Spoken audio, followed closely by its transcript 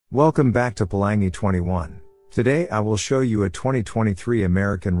Welcome back to Pelangi 21. Today I will show you a 2023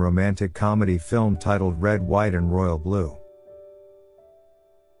 American romantic comedy film titled Red, White and Royal Blue.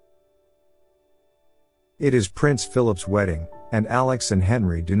 It is Prince Philip's wedding, and Alex and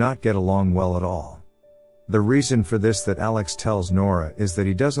Henry do not get along well at all. The reason for this that Alex tells Nora is that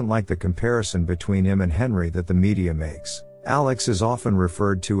he doesn't like the comparison between him and Henry that the media makes. Alex is often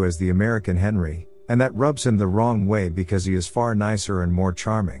referred to as the American Henry, and that rubs him the wrong way because he is far nicer and more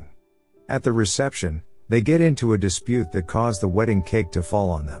charming. At the reception, they get into a dispute that caused the wedding cake to fall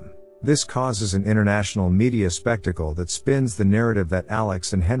on them. This causes an international media spectacle that spins the narrative that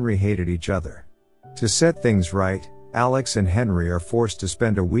Alex and Henry hated each other. To set things right, Alex and Henry are forced to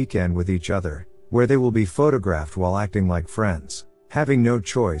spend a weekend with each other, where they will be photographed while acting like friends. Having no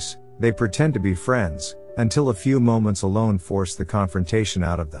choice, they pretend to be friends, until a few moments alone force the confrontation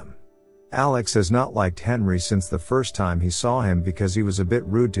out of them. Alex has not liked Henry since the first time he saw him because he was a bit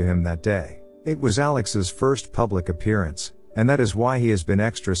rude to him that day. It was Alex's first public appearance, and that is why he has been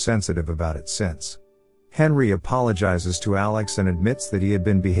extra sensitive about it since. Henry apologizes to Alex and admits that he had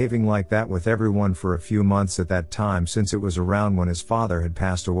been behaving like that with everyone for a few months at that time since it was around when his father had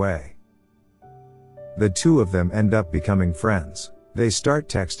passed away. The two of them end up becoming friends. They start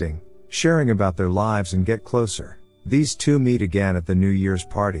texting, sharing about their lives and get closer. These two meet again at the New Year's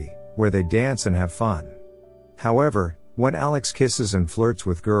party, where they dance and have fun. However, when Alex kisses and flirts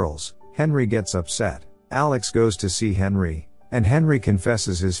with girls, Henry gets upset. Alex goes to see Henry, and Henry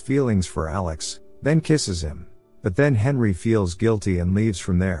confesses his feelings for Alex, then kisses him. But then Henry feels guilty and leaves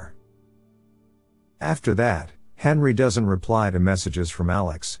from there. After that, Henry doesn't reply to messages from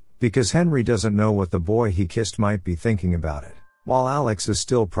Alex, because Henry doesn't know what the boy he kissed might be thinking about it, while Alex is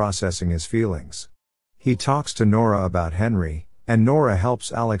still processing his feelings. He talks to Nora about Henry, and Nora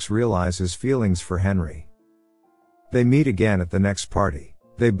helps Alex realize his feelings for Henry. They meet again at the next party.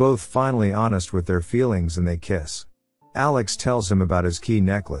 They both finally honest with their feelings and they kiss. Alex tells him about his key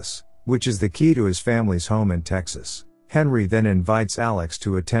necklace, which is the key to his family's home in Texas. Henry then invites Alex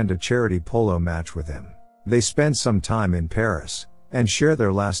to attend a charity polo match with him. They spend some time in Paris, and share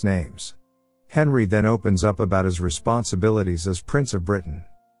their last names. Henry then opens up about his responsibilities as Prince of Britain.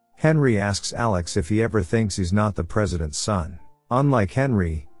 Henry asks Alex if he ever thinks he's not the president's son. Unlike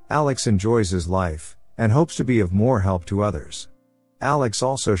Henry, Alex enjoys his life, and hopes to be of more help to others. Alex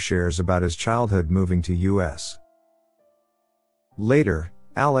also shares about his childhood moving to US. Later,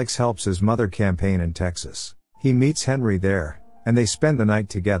 Alex helps his mother campaign in Texas. He meets Henry there, and they spend the night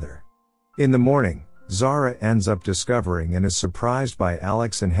together. In the morning, Zara ends up discovering and is surprised by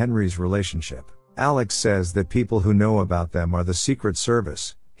Alex and Henry's relationship. Alex says that people who know about them are the Secret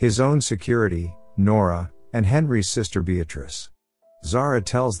Service, his own security, Nora, and Henry's sister Beatrice. Zara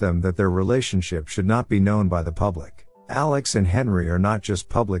tells them that their relationship should not be known by the public. Alex and Henry are not just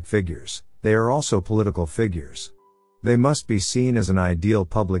public figures, they are also political figures. They must be seen as an ideal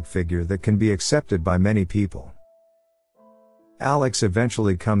public figure that can be accepted by many people. Alex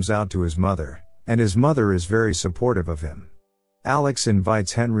eventually comes out to his mother, and his mother is very supportive of him. Alex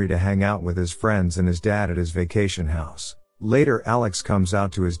invites Henry to hang out with his friends and his dad at his vacation house. Later Alex comes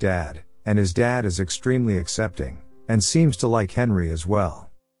out to his dad, and his dad is extremely accepting, and seems to like Henry as well.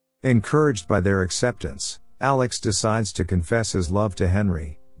 Encouraged by their acceptance, Alex decides to confess his love to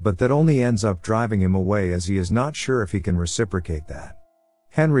Henry, but that only ends up driving him away as he is not sure if he can reciprocate that.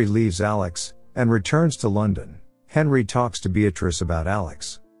 Henry leaves Alex, and returns to London. Henry talks to Beatrice about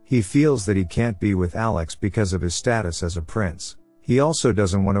Alex. He feels that he can't be with Alex because of his status as a prince. He also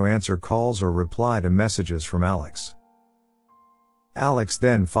doesn't want to answer calls or reply to messages from Alex. Alex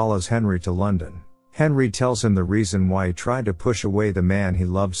then follows Henry to London. Henry tells him the reason why he tried to push away the man he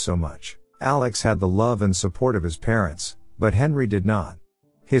loved so much. Alex had the love and support of his parents, but Henry did not.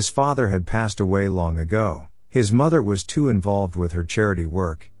 His father had passed away long ago, his mother was too involved with her charity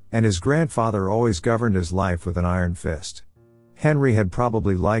work, and his grandfather always governed his life with an iron fist. Henry had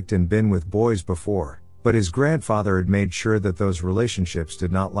probably liked and been with boys before, but his grandfather had made sure that those relationships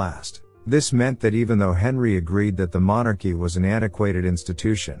did not last. This meant that even though Henry agreed that the monarchy was an antiquated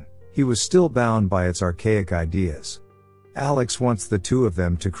institution, he was still bound by its archaic ideas. Alex wants the two of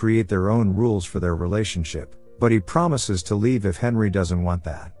them to create their own rules for their relationship, but he promises to leave if Henry doesn't want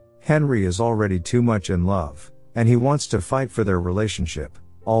that. Henry is already too much in love, and he wants to fight for their relationship,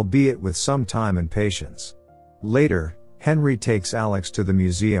 albeit with some time and patience. Later, Henry takes Alex to the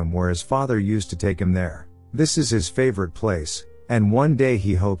museum where his father used to take him there. This is his favorite place, and one day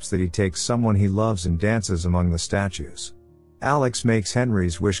he hopes that he takes someone he loves and dances among the statues. Alex makes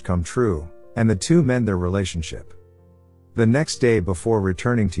Henry's wish come true, and the two mend their relationship. The next day before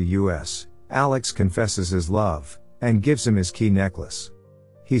returning to US, Alex confesses his love, and gives him his key necklace.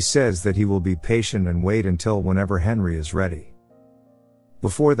 He says that he will be patient and wait until whenever Henry is ready.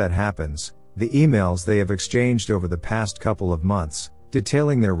 Before that happens, the emails they have exchanged over the past couple of months,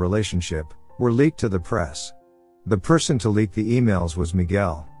 detailing their relationship, were leaked to the press. The person to leak the emails was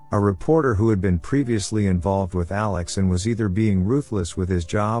Miguel, a reporter who had been previously involved with Alex and was either being ruthless with his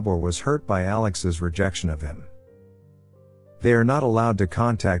job or was hurt by Alex's rejection of him. They are not allowed to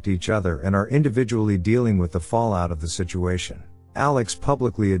contact each other and are individually dealing with the fallout of the situation. Alex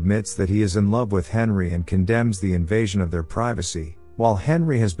publicly admits that he is in love with Henry and condemns the invasion of their privacy, while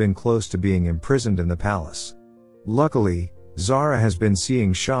Henry has been close to being imprisoned in the palace. Luckily, Zara has been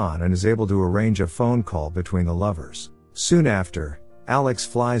seeing Sean and is able to arrange a phone call between the lovers. Soon after, Alex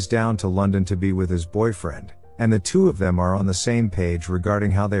flies down to London to be with his boyfriend, and the two of them are on the same page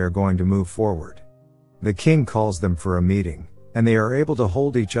regarding how they are going to move forward. The king calls them for a meeting, and they are able to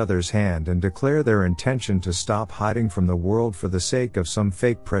hold each other's hand and declare their intention to stop hiding from the world for the sake of some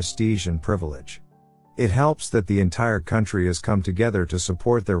fake prestige and privilege. It helps that the entire country has come together to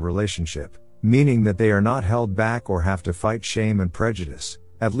support their relationship, meaning that they are not held back or have to fight shame and prejudice,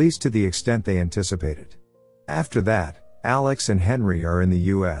 at least to the extent they anticipated. After that, Alex and Henry are in the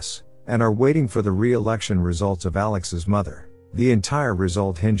US, and are waiting for the re-election results of Alex's mother. The entire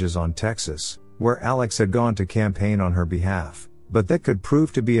result hinges on Texas, where Alex had gone to campaign on her behalf, but that could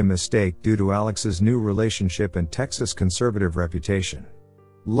prove to be a mistake due to Alex's new relationship and Texas' conservative reputation.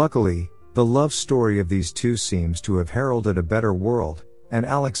 Luckily, the love story of these two seems to have heralded a better world, and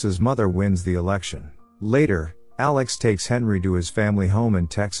Alex's mother wins the election. Later, Alex takes Henry to his family home in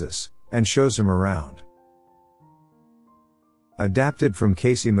Texas, and shows him around. Adapted from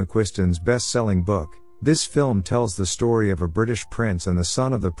Casey McQuiston's best-selling book, this film tells the story of a British prince and the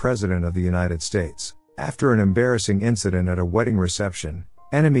son of the President of the United States. After an embarrassing incident at a wedding reception,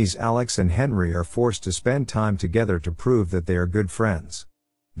 enemies Alex and Henry are forced to spend time together to prove that they are good friends.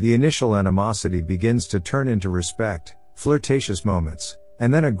 The initial animosity begins to turn into respect, flirtatious moments,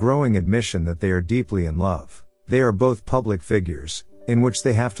 and then a growing admission that they are deeply in love. They are both public figures, in which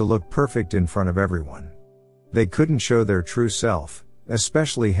they have to look perfect in front of everyone. They couldn't show their true self,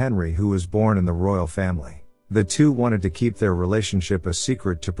 especially Henry, who was born in the royal family. The two wanted to keep their relationship a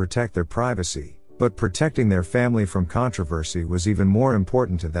secret to protect their privacy, but protecting their family from controversy was even more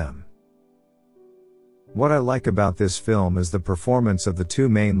important to them. What I like about this film is the performance of the two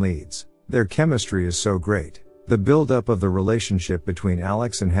main leads. Their chemistry is so great. The build-up of the relationship between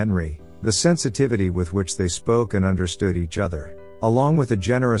Alex and Henry, the sensitivity with which they spoke and understood each other, along with a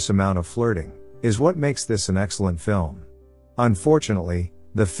generous amount of flirting, is what makes this an excellent film. Unfortunately,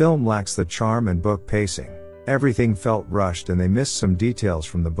 the film lacks the charm and book pacing. Everything felt rushed and they missed some details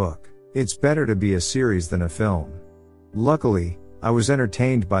from the book. It's better to be a series than a film. Luckily, I was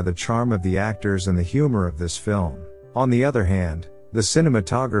entertained by the charm of the actors and the humor of this film. On the other hand, the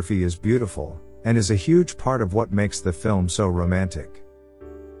cinematography is beautiful, and is a huge part of what makes the film so romantic.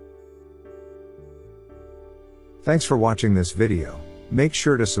 Thanks for watching this video. Make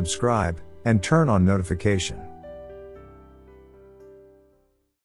sure to subscribe, and turn on notification.